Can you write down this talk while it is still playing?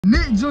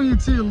Nick Jr.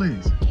 tier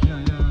list. Yeah.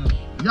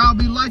 Y'all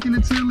be liking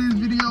the tier list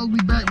videos. We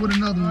back with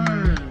another one,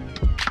 man.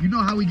 You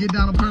know how we get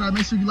down on Paradise.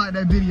 Make sure you like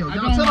that video.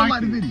 Y'all tell them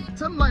like the video.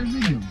 Tell them like the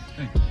video.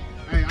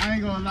 Hey, I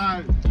ain't gonna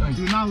lie.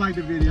 Do not like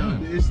the video.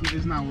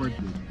 It's not worth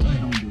it.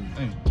 Don't do it.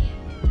 Hey,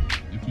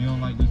 if you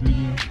don't like this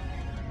video,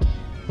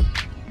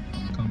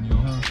 I'm gonna come to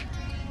your house.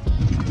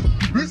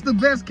 This the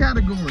best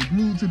category,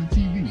 glued to the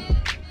TV.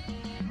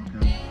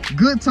 Okay.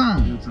 Good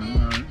time. Good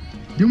time. All right.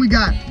 Then we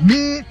got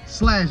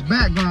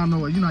mid/background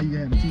noise. You know you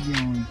have the TV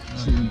on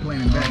shit and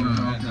playing in the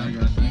background.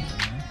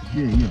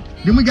 Yeah.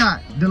 Then we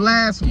got the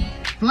last one.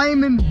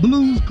 Flaming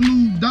Blues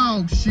Clues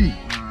dog shit.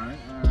 Alright.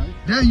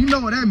 That you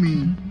know what that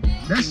means.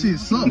 That shit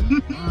suck.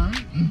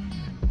 Alright.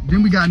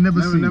 Then we got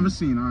never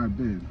seen. Alright,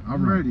 bid.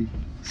 I'm ready.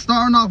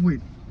 Starting off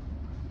with,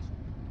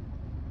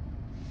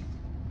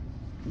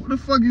 what the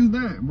fuck is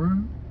that,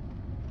 bro?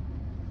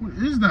 What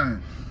is that?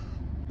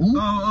 Ooh.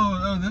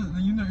 Oh,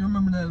 that, you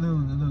remember that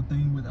little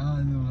thing with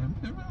eyes?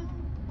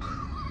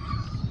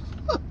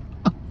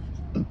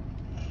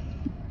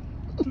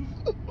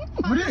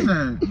 What is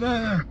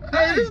that?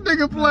 Hey, this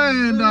nigga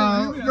playing,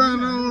 dog.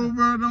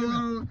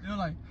 Bro. They're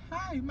like,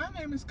 hi, my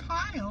name is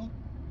Kyle.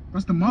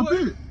 That's the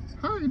Muppet?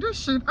 Hey, this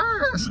shit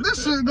ass.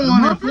 This shit going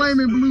on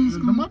Flaming Blues.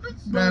 The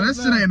Muppets? Nah, that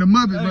shit ain't the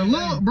Muppets, but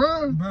look,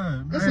 bro.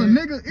 It's a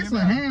nigga, it's a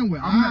hand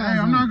with eyes.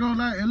 I'm not gonna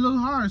lie, it look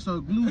hard,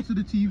 so glued to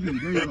the TV.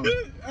 There you go.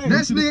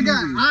 That nigga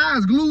got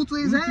eyes glued to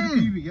his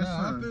hand. Yes,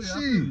 sir.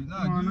 Shit.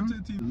 Nah, glued to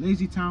the TV.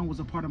 Lazy Town was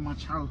a part of my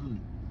childhood.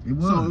 It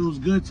was. So it was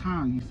good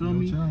time, you feel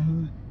me?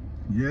 Childhood.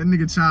 Yeah, that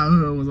nigga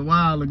childhood was a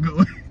while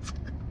ago.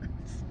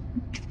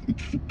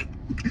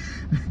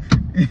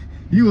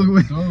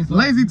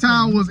 Lazy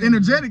Town was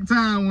energetic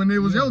time when it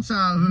was your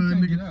childhood,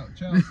 nigga. Get out.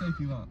 Child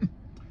safety law.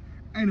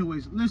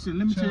 Anyways, listen,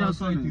 let me tell y'all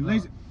something.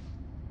 Lazy.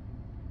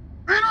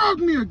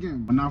 Interrupt me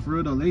again. But now for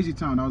real though, Lazy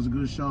Town, that was a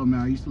good show,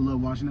 man. I used to love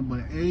watching it,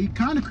 but it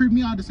kind of creeped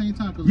me out at the same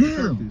time because of the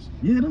characters.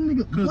 Yeah, them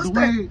niggas. Because What's the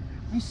that? way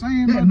I'm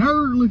saying, That bro.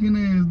 nerd looking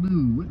ass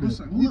dude. What you look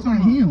talking like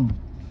about? him?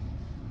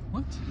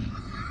 What?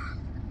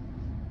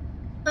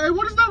 Hey,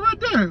 what is that right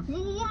there?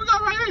 What we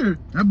got right here?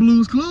 That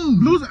Blues Clues.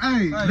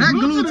 Hey, that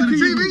glued to the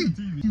TV.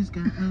 Just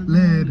got a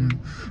Letter.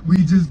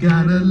 We just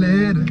got a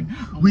letter.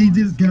 We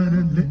just got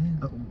a letter.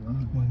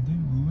 Wonder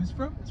who it's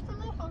from? It's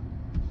from Roh.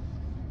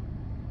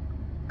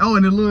 Oh,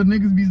 and the little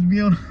niggas used to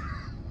be on.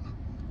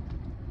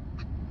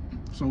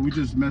 So we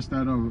just messed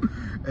that up.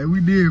 Hey,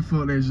 we did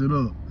fuck that shit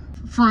up.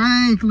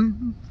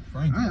 Franklin.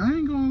 I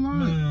ain't gonna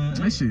lie. Man,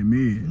 That shit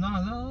mid.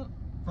 Nah.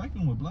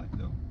 Franklin was black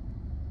though.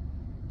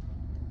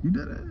 You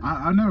did that?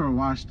 I never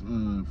watched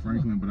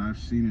Franklin, but I've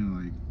seen it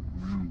like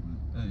around,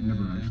 but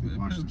never actually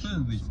watched the show.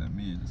 At least at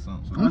mid or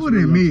something. I'm putting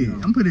in mid.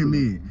 I'm putting in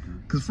mid.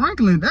 Cause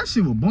Franklin, that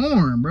shit was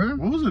boring, bro.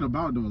 What was it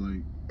about though?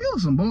 Like it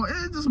was some boring.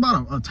 It's just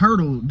about a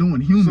turtle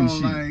doing human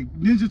shit. Like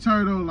Ninja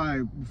Turtle,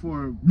 like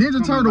before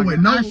Ninja Turtle with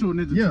no actual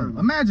Ninja Turtle.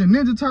 Imagine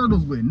Ninja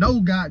Turtles with no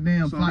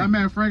goddamn so fight. that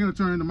man Franklin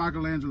turned into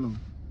Michelangelo.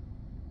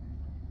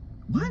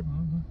 What?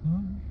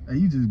 Hey,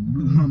 you just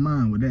blew my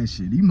mind with that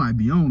shit. You might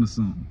be on to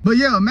something. But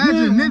yeah,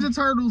 imagine Ninja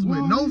Turtles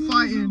with no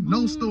fighting,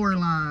 no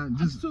storyline,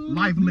 just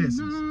life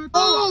lessons.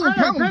 Oh,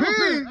 Peppa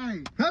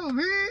Pig! Peppa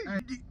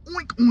Pig!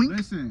 Oink, oink.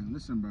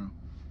 Listen, bro.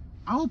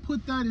 I would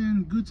put that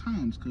in good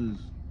times, cause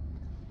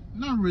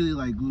not really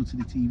like glued to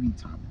the TV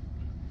type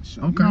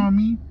show. Okay. You know what I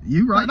mean?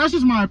 You right. Like, that's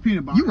just my opinion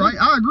about it. You right.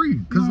 I agree.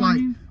 Cause You know what I like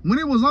mean? when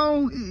it was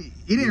on,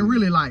 it didn't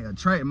really like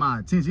attract my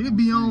attention. It'd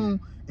be on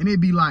and it'd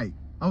be like,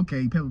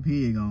 okay, Peppa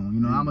Pig on. You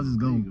know, I'ma just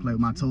go play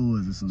with my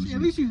toys or something. See,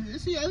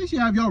 at least you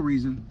have your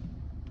reason.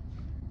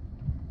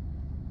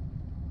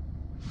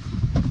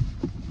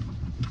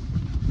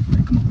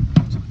 Hey, come on.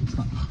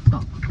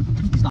 Stop.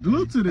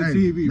 Glued to the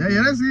TV. Yeah,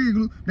 bro. that's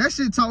it. That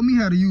shit taught me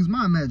how to use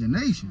my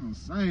imagination. I'm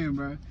saying,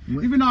 bro.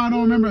 Even though I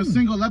don't remember a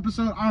single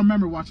episode, I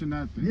remember watching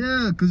that thing.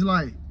 Yeah, cause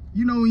like,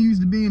 you know when you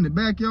used to be in the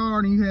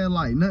backyard and you had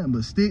like nothing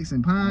but sticks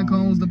and pine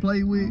cones to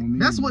play with?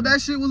 That's what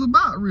that shit was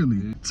about, really.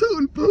 Yeah.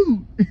 Tootin'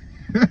 poo.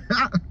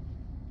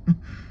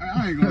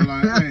 I ain't gonna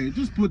lie. Hey,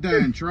 just put that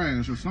in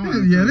trash or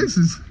something. Yeah, this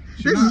is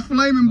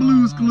Flaming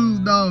Blues Clues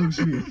dog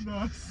shit.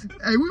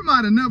 Hey, we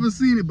might have never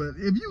seen it, but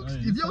if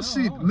your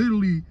shit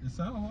literally,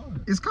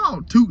 it's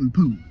called Tootin'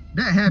 Poo.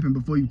 That happened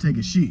before you take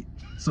a shit,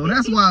 so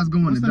that's why it's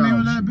going to dog shit. What's the name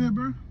of that bit,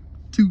 bro?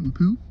 Tootin'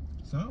 Poo.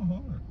 Sound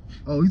hard.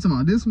 Oh, you talking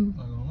about this one?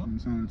 I'm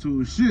saying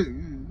to shit.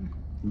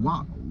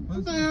 Wow.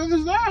 What the hell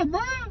is that, bro?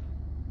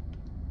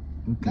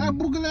 Okay. That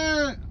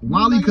boogler.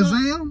 Wally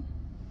Kazam?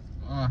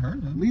 I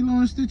heard that. Lilo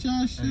and Stitch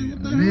ass shit.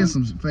 What the hell? There's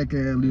some fake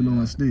ass Lilo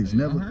and Stitch.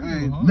 Never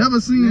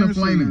seen a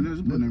flaming.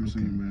 Never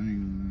seen,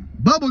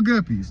 bro. Bubble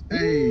Guppies.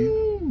 Hey.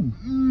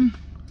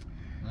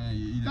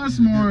 That's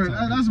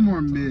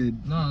more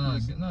mid. No,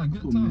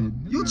 good time.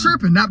 You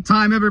tripping? Nap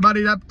time,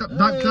 everybody. Nap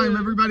time,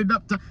 everybody.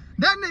 Nap time.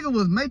 That nigga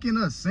was making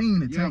us sing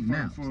to take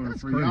naps.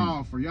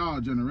 For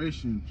y'all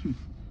generation.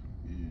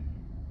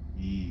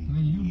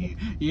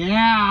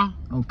 Yeah.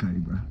 Okay,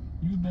 bro.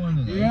 You born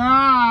in the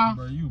 80s.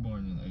 Bro, you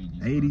born in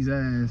the 80s.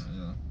 80s ass.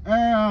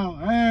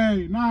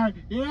 L-A-9.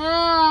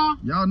 Yeah.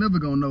 Y'all never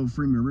gonna know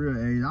Freeman real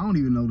age. I don't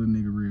even know the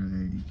nigga real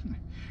age.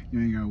 You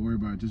ain't gotta worry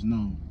about it. Just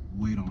know,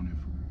 wait on it.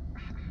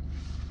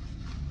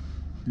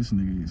 This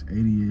nigga is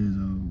 80 years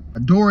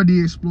old. Dora the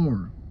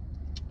Explorer.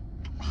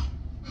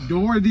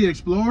 Dora the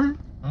Explorer?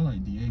 I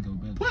like Diego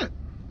better. What?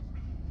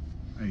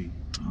 Hey.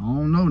 I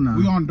don't know now.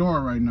 We on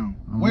Dora right now.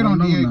 Wait on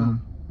Diego. Now.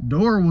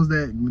 Dora was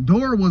that.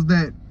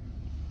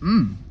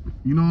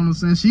 You know what I'm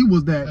saying? She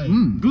was that.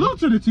 Glue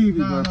to the TV,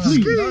 bro.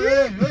 Please.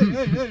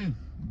 Hey.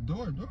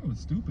 Dora was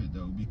stupid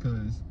though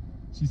because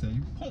she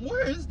said,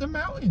 "Where is the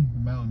mountain? The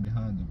mountain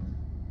behind the bird."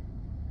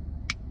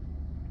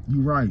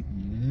 You right.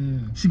 Yeah.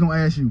 She gonna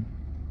ask you,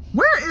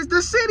 where is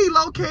the city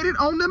located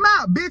on the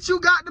map? Bitch, you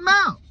got the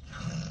map.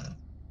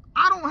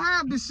 I don't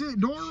have this shit,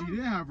 Dora. She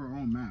did have her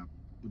own map,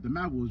 but the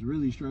map was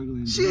really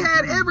struggling. She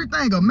had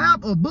everything, a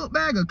map, a book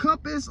bag, a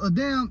compass, a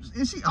damn,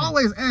 and she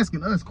always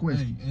asking us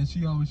questions. Hey, and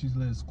she always used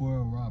to let a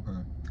squirrel rob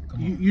her.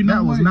 You know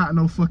that was not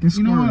no fucking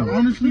squirrel. You know what,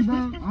 honestly,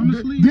 bro,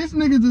 honestly. This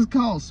nigga just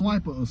called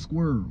Swiper a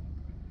squirrel.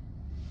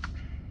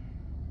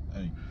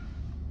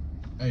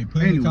 Hey,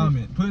 put in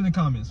the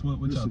comments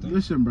what y'all think.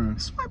 Listen, bro.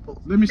 Swiper.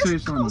 Let me say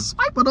something.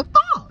 Swiper the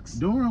fox.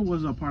 Dora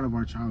was a part of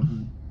our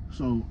childhood,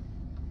 so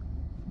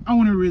I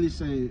wouldn't really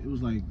say it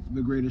was like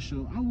the greatest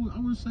show. I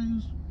would say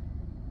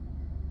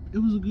it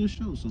was a good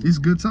show. So it's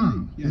good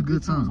time. Yeah, it's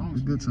good time. Honestly.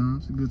 It's good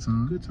times. It's good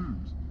times. Good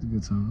times. It's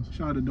good times.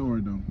 Shout out to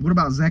Dora though. What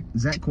about Zach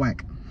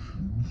Quack?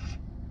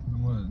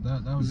 What?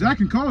 That was Zach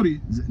and Cody.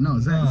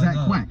 Zach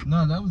Quack.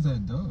 No, that was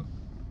that dub.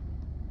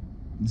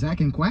 Zach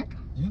and Quack?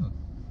 Yeah.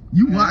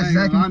 You watch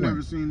Zach and Quack? I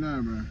never seen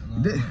that, bro.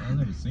 I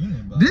never seen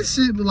it. But this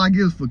shit look like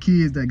it was for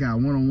kids that got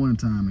one-on-one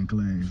time in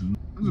class.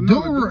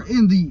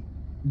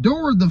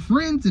 Dora the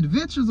Friends,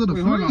 Adventures of the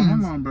Friends.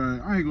 Hold on,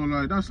 bro. I ain't gonna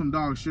lie, that's some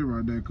dog shit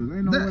right there. Cause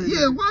ain't no way.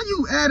 Yeah, why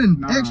you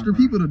adding extra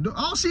people to do?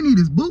 All she need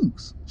is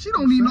boots. She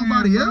don't need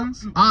nobody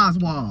else.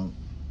 Oswald.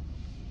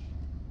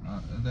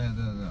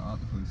 The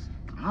octopus.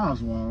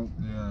 Oswald.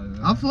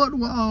 Yeah. I fucked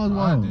with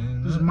Oswald.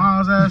 This is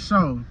Miles' ass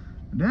show.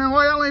 Damn,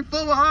 why y'all ain't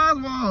fuck with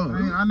Oswald?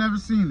 I never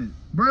seen it.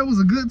 Bro, it was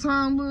a good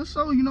time little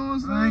show, you know what I'm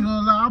saying? I ain't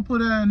gonna lie, I put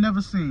that in never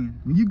seen.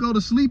 When you go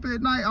to sleep at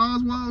night,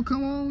 Oswald,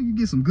 come on, you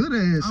get some good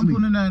ass sleep. I'm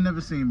putting that in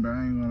never seen, bro.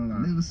 I ain't gonna lie.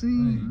 Never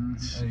seen?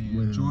 Hey,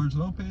 George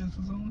Lopez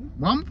was on it?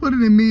 Well, I'm gonna put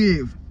it in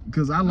mid,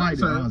 because I liked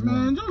it, Oswald.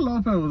 Man, George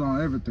Lopez was on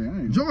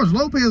everything. George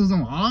Lopez was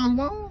on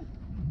Oswald?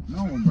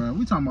 No, bro.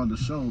 We talking about the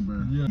show,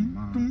 bro. Yeah.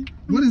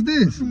 What is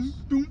this?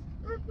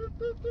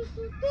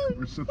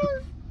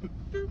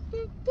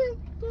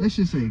 That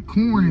should say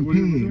corn and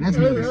pig. That's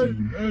never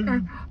seen. Hey,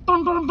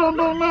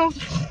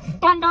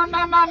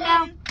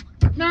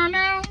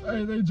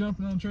 they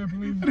jumping on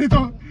trampolines. They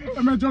thought,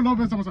 I mean, George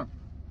Lopez, what's up?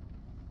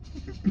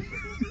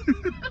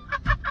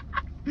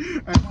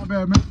 Hey, my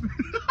bad, man.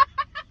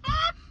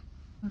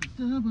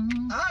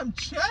 I'm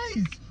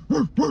Chase.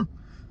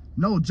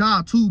 No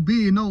job too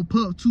big, no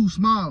pup too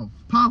small.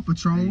 Paw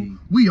Patrol, hey.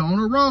 We on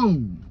a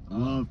roll.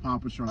 Love Paw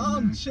Patrol,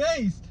 I'm man.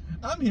 Chase.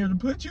 I'm here to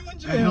put you in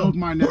jail. I helped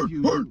my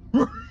nephew.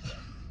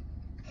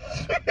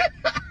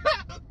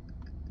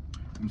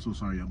 I'm so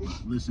sorry, y'all, but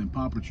listen,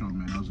 Paw Patrol,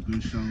 man, that was a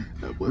good show.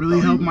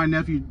 Really helped my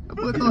nephew. I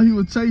thought he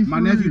was chasing. My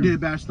nephew did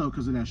bad stuff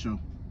because of that show.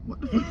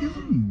 What the fuck you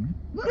mean?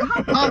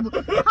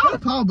 How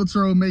Paw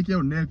Patrol make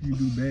your nephew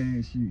do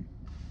bad shit?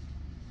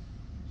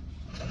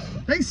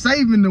 They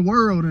saving the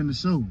world in the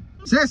show.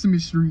 Sesame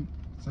Street.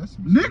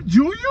 Nick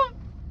Jr.?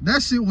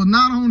 That shit was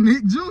not on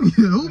Nick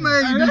Jr. Who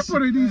made this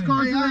shit? These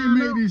cartoons I ain't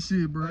made this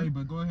shit, bro. Hey,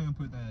 but go ahead and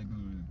put that glue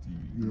to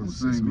the TV. Yeah,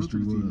 Sesame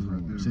Street was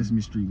hard.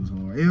 Sesame Street was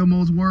hard.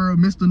 Elmo's World,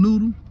 Mr.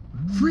 Noodle.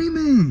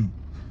 Freeman,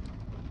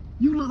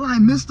 you look like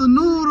Mr.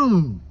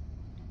 Noodle.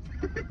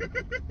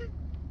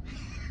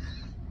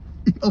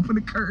 He opened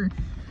the curtain.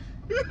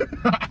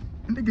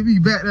 Nigga be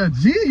back there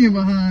jigging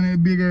behind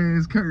that big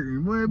ass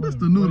curtain. Boy,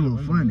 Mr. Noodle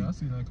funny. I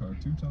seen that car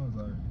 2 times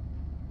already.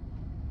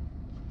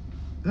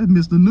 That's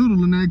Mr.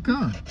 Noodle in that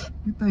car.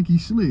 You think he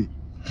slick?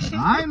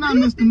 I ain't not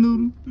Mr.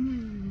 Noodle.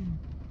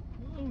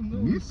 Oh,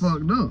 no. He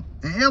fucked up.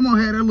 And Elmo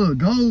had that little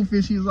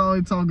goldfish he was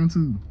always talking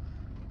to.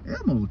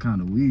 Elmo was kind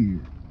of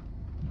weird.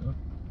 Yep.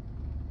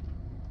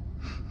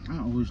 I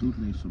always look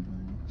like somebody.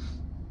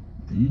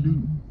 Yeah, you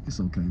do. It's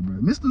okay,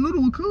 bro. Mr.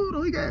 Noodle was cool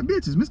though. He got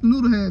bitches. Mr.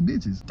 Noodle had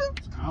bitches.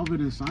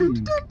 Alvin and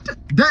Simon.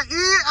 That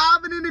is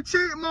Alvin and the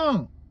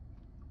Chipmunk.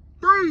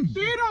 Freeze.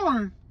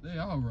 Theodore. They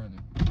all running.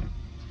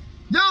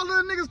 Y'all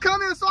little niggas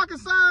come in so I can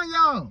sign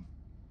y'all.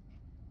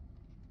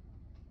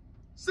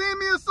 Sing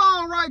me a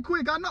song right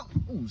quick. I know.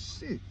 Oh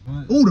shit.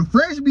 What? Oh, the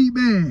Fresh Beat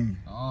Band.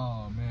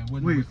 Oh man.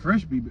 Wait,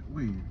 Fresh Beat.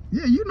 Wait.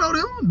 Yeah, you know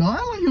them. No,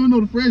 I like you don't know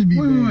the Fresh Beat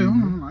Band. Wait,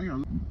 hold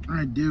on.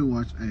 I did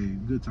watch.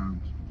 Good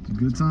times.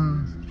 Good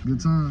times.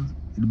 Good times.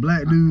 The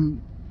black dude,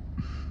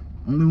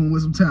 only one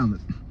with some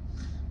talent.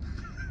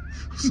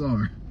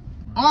 Sorry.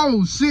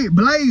 Oh shit,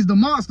 Blaze the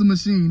Monster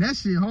Machine. That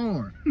shit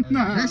hard.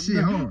 Nah, that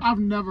shit hard. I've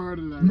never heard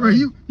of that. Bro,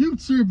 you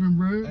tripping,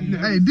 bro.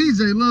 Hey,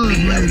 DJ loves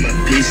Blaze.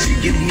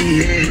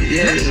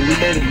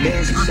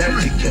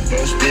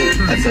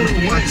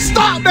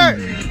 Stop that!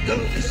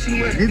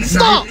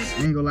 Stop!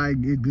 Ain't gonna lie,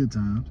 it's good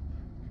times.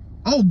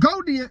 Oh,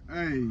 go there.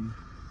 Hey.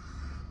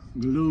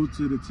 Glued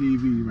to the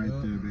TV right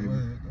there, baby. Go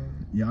ahead.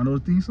 Y'all know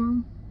the theme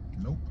song?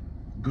 Nope.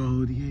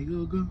 Go,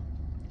 Diego, go.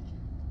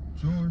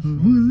 George.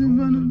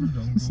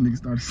 This nigga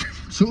started saying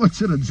George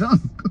to the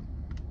jungle.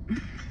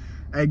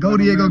 Hey, go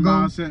Diego, go.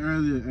 I said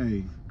earlier,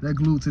 hey, that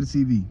glued to the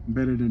TV.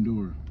 better than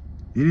Dora.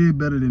 It is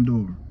better than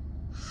Dora.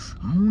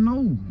 I don't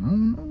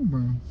know,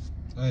 bro.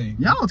 Hey,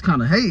 y'all was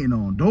kind of hating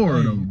on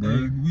Dora though, bro.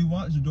 Hey, we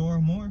watched Dora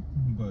more,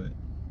 but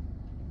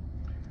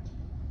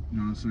you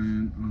know what I'm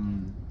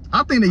saying?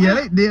 I think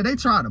that they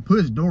tried to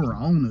push Dora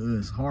on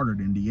us harder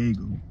than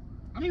Diego.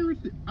 I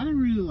didn't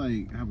really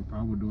like have a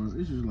problem with Dora.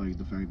 It's just like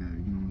the fact that,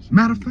 you know what I'm saying?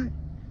 Matter of fact,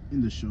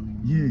 in the show.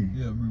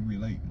 yeah, we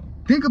relate, man.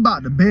 Think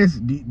about the best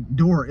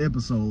Dora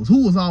episodes.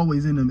 Who was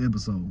always in them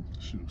episodes?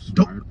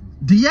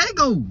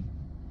 Diego.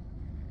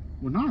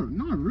 Well,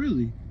 not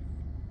really.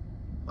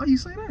 Why you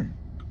say that?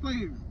 Like,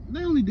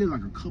 they only did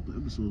like a couple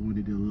episodes when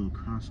they did a little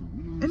crossover.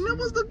 You know what I'm And saying? them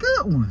was the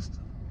good ones.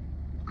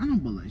 I know,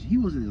 but like he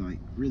wasn't like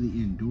really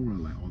in Dora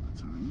like all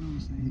the time. You know what I'm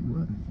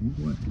saying?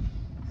 He wasn't.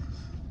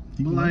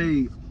 But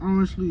like,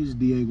 honestly, it's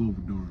Diego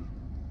over Dora.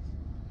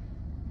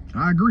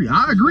 I agree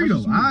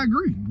though. I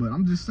agree. But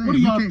I'm just saying, What do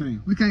y'all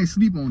think? We can't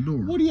sleep on Dora.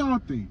 What do y'all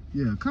think?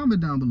 Yeah,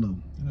 comment down below.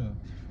 Yeah.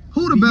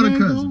 Who the better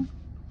Diego cousin?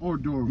 or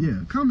Dora?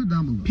 Yeah, comment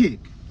down below. Pick.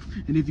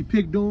 And if you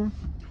pick Dora,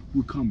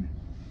 we're coming.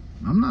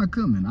 I'm not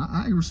coming.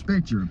 I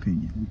respect your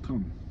opinion. We're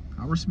coming.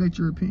 I respect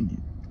your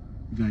opinion.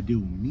 You gotta deal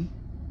with me.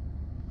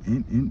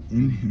 And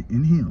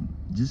him.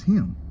 Just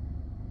him.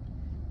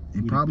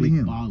 And We probably the big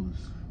him. Ballers.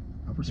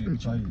 I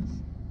respect Big you.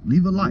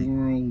 Leave a like.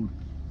 World.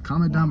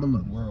 Comment down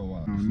below.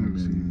 Worldwide. I've never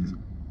seen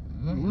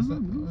that. What's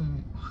that?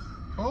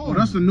 Oh,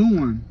 that's the new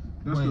one.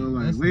 That's Wait, the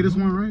like that's the latest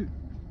new one, right?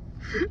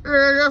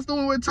 Hey, that's the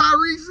one with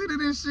Tyrese in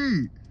it and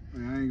shit.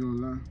 Hey, I ain't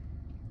gonna lie.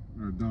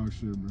 That dog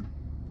shit, bro.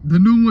 The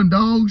new one,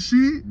 dog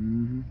shit.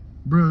 Mm-hmm.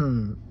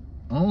 Bruh.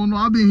 I don't know.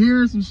 I've been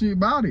hearing some shit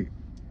about it.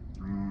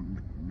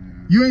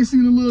 Man. You ain't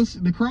seen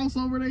the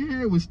crossover they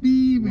had with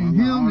Steve and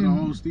him all and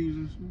the old Steves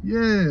and shit?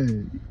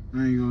 yeah.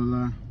 I ain't gonna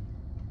lie.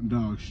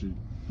 Dog shit.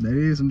 That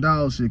is some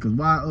dog shit. Cause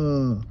why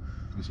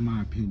That's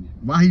my opinion.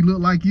 why he look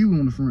like you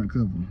on the front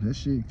cover? That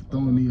shit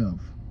throwing me off.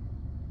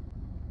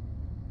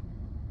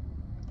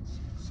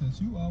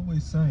 Since you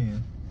always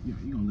saying, Yeah,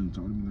 you gonna let him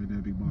talk to me like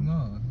that, big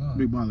baller? no,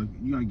 Big baller,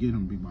 you gotta get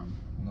him, big baller.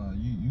 no,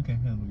 you can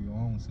handle your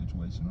own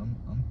situation.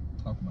 I'm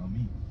talking about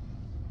me.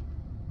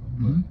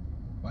 Mhm.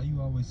 But why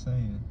you always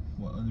saying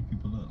what other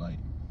people look like?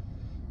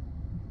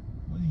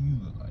 What do you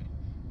look like?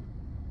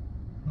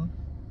 Huh?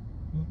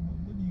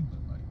 What do you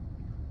look like?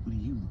 What do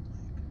you look like?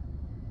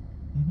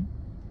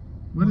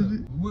 What is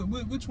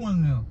it? Which one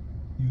of them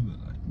you look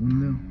like? One of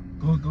them?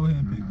 Go ahead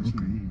and pick. It's Okay,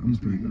 not in here. I'm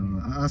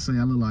gonna pick. I say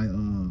I look like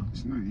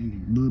It's not in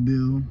here. Lil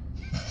Bill,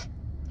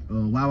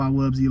 Wow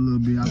Wubsy a little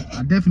bit.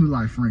 I definitely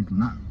like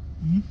Franklin.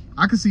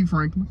 I can see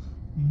Franklin.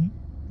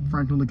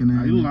 Franklin looking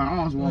at You me. look like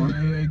Oswald.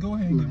 Hey, go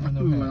ahead and get one of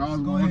them Look like hats. Go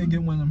Oswald. ahead and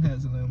get one of them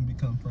hats and let them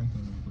become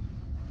Franklin.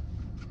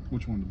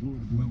 Which one? The blue or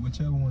the blue?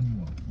 Whichever one you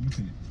want. You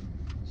pick.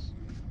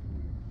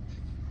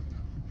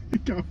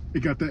 It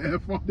got the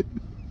F on it.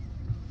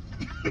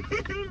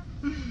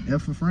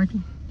 F for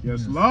Franklin.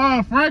 Yes,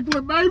 Lord,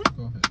 Franklin, baby.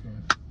 Go ahead.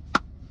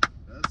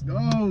 Let's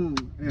go.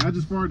 Hey, I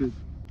just farted.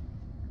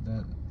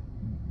 That.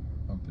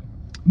 Okay.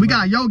 We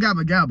got Yo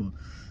Gabba Gabba.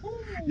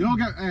 Yo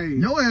got, hey.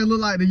 Yo ass look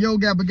like the Yo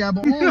Gabba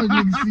Gabba orange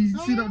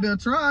nigga. Sit up there,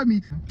 try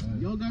me.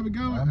 Yo Gabba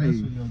Gabba. I mess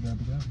Hey. with Yo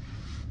Gabba Gabba.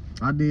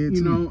 I did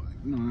too.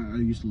 You know, I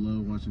used to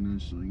love watching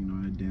that show. You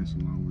know, I danced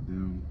along with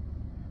them,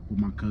 with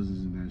my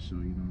cousins in that show.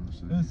 You know what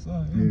I'm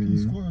saying? That's MP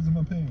Yeah. squirrels in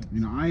my pants.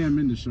 You know, I am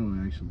in the show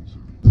actually. So.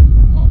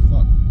 Oh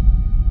fuck.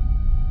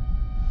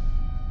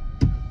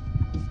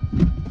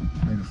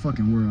 Hey, the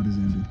fucking world is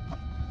ending.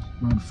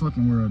 Bro, the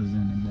fucking world is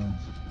ending, bro.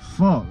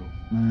 Fuck,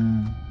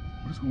 man.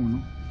 What's going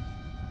on?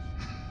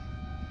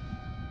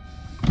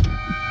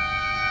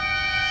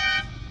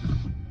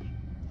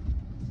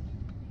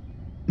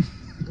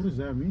 What does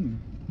that mean?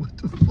 What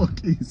the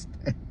fuck is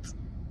that?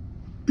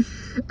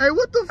 Hey,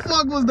 what the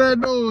fuck was that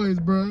noise,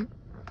 bro?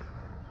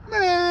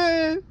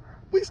 Man,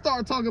 we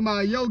start talking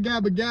about Yo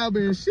Gabba Gabba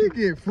and shit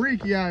get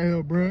freaky out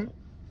here, bro.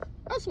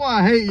 That's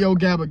why I hate Yo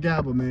Gabba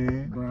Gabba,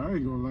 man. Bro, I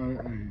ain't gonna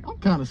lie. Hey. I'm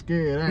kind of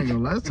scared. I ain't gonna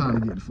lie. It's time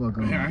to get the fuck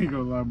on. Yeah, I ain't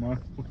gonna lie, man.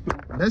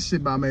 That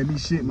shit about made me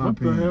shit my What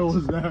pants. the hell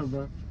was that,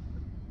 bro?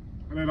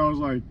 And then I was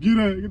like, get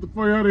the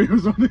fuck out of here or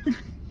something.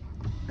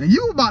 And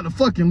you about to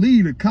fucking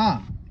leave the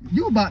car.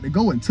 You about to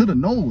go into the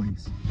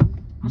noise.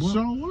 I Boy,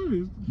 sure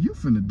was. You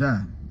finna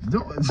die.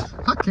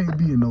 I can't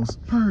be in those.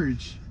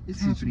 Purge.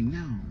 It's happening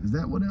now. Is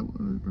that what that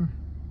was, bro?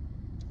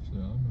 Shit, I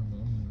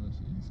remember that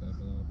shit. You said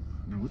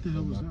Now, what the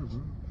hell was that,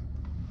 bro?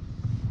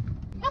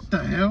 What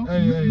the hell?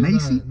 Hey,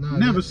 Macy?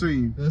 Never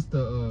seen. That's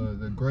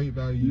the great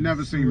value.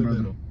 Never seen, Stuart brother.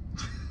 Little.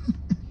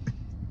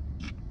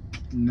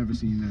 Never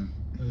seen that.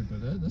 Hey,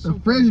 but that's The so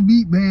Fresh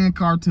Beat Band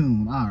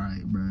cartoon. All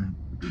right, bro.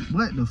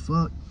 What the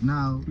fuck?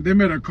 Now They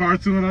made a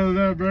cartoon out of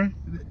that,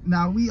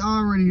 bro. we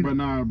already. But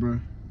nah, bro.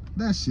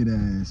 That shit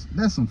ass.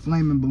 That's some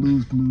Flaming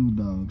Blues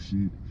dog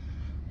shit.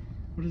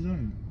 What is that?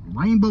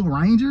 Rainbow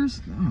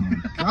Rangers? Oh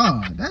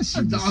God, that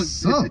shit Dog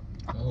just shit. sucked.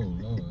 Oh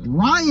Lord.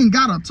 Ryan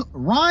got a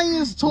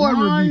Ryan's toy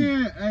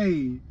review.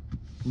 Hey.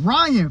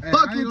 Ryan Hey,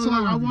 fucking toy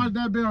I review. watched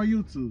that bit on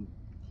YouTube.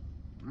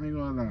 I ain't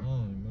gonna lie. I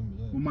don't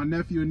remember that. With my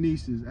nephew and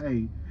nieces.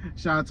 Hey,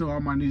 shout out to all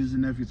my nieces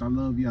and nephews. I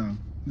love y'all.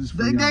 This is for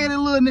They y'all. gave that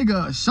little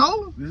nigga a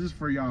show. This is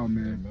for y'all, Hey,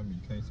 man. remember, you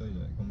can't say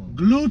that. Come on.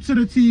 Glued to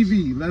the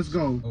TV. Let's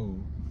go. Oh.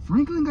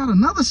 Franklin got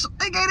another show.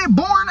 They gave that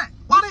boring.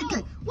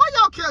 Why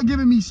y'all kept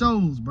giving me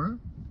shows, bro?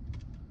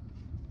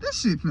 This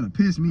shit finna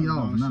piss me That's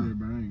off dog now. shit,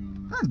 bro. I ain't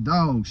gonna lie. That's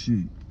dog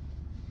shit.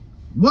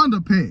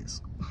 Wonder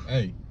Pets.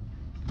 Hey.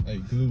 Hey,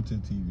 glued to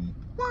the TV.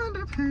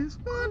 Wonder Pets.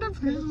 Wonder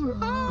Pets.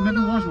 I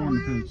never watched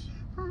Wonder Pets.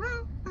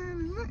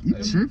 You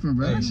Hey, tripping,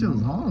 bro? That shit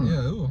was hard.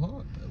 Yeah, it was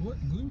hard. What?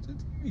 Glued to the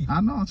TV?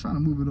 I know. I'm trying to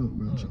move it up,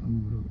 bro. I'm trying to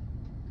move it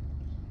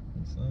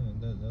up. Son,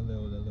 that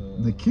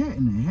little. The Cat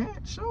in the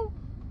Hat show.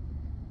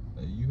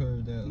 Hey, you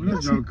heard that? Well,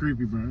 that joke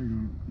creepy, bro. I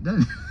ain't gonna.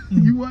 That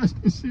you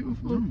watched this shit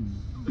before?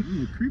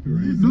 You look creepy,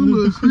 right? This dude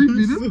look creepy.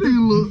 This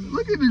nigga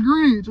look at the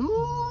Grinch.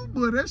 Ooh,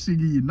 boy, that shit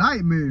give you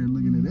nightmares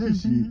looking at that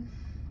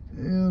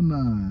shit. Hell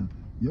nah.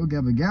 Yo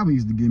Gabba Gabba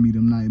used to give me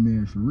them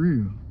nightmares for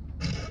real.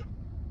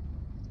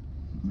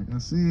 Like I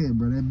said,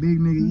 bro, that big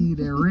nigga eat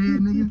that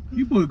red nigga.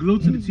 You put glue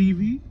to the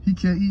TV? He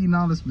kept eating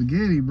all the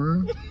spaghetti,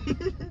 bro,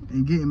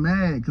 and getting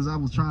mad because I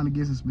was trying to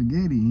get some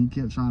spaghetti, and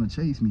he kept trying to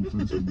chase me for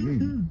the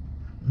spaghetti.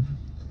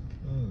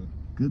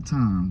 Good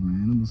times,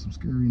 man. Them was some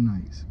scary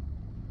nights.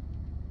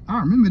 I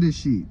remember this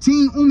shit.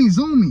 Team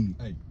Umizoomi.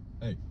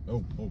 Hey.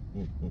 Oh.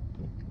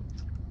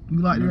 You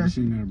like Never that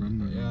seen shit? that, bro.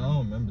 Yeah, I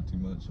don't remember too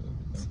much of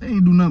it. They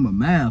ain't do nothing but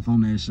math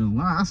on that show.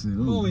 I said,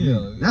 Oh, yeah.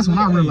 yeah. That's when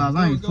I realized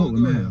I ain't Go fuck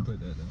with ahead and math. put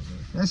that down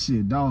there. That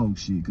shit dog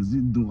shit, cause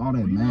it do all that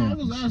Well, you know, math. I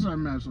was and shit. outside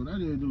math, so that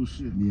didn't do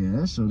shit. Yeah,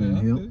 that show Yeah, didn't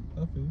I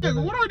help. feel.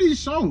 Nigga, what are these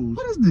shows?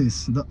 What is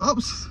this? The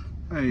ups.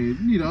 Hey, you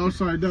need an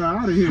upside down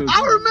out of here.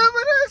 I remember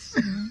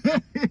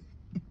this.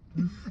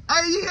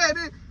 Hey, you had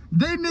it.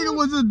 They nigga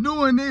was just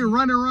doing, they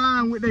running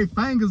around with their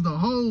fingers the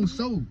whole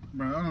show.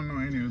 Bro, I don't know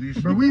any of these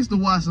shows. But we used to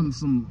watch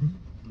some.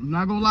 I'm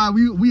not gonna lie,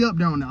 we up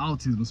there on the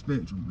autism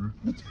spectrum,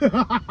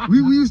 bro. we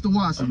used to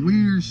watch some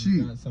weird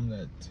shit. Got some of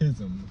that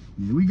tism.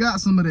 Yeah, we got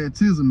some of that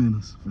tism in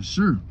us for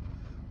sure.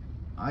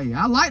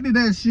 I liked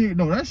that shit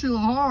though. That shit was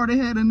hard. They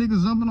had the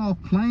niggas jumping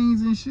off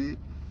planes and shit.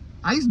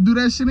 I used to do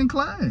that shit in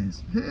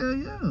class. Hell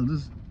yeah.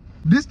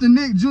 This the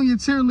Nick Jr.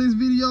 tier list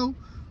video.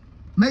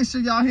 Make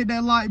sure y'all hit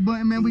that like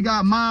button, man. We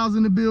got Miles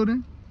in the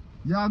building.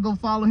 Y'all go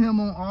follow him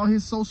on all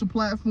his social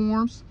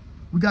platforms.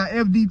 We got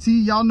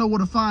FDT. Y'all know where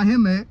to find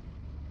him at.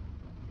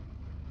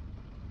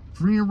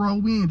 Free and Roll.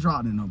 We ain't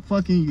dropped in a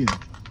fucking year.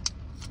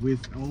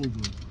 With over.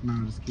 Nah,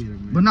 I'm just kidding,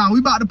 man. But nah, we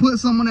about to put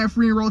something on that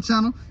Free and Roll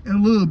channel in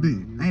a little bit.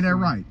 Yes, Ain't that sir.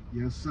 right?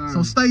 Yes, sir.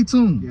 So stay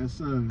tuned. Yes,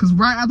 sir. Cause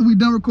right after we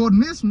done recording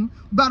this one,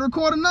 we about to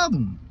record another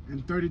one.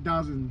 And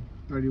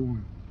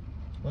 30,031.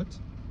 What?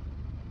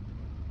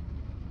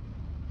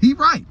 He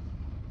right.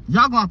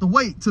 Y'all gonna have to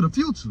wait to the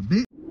future,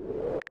 bitch.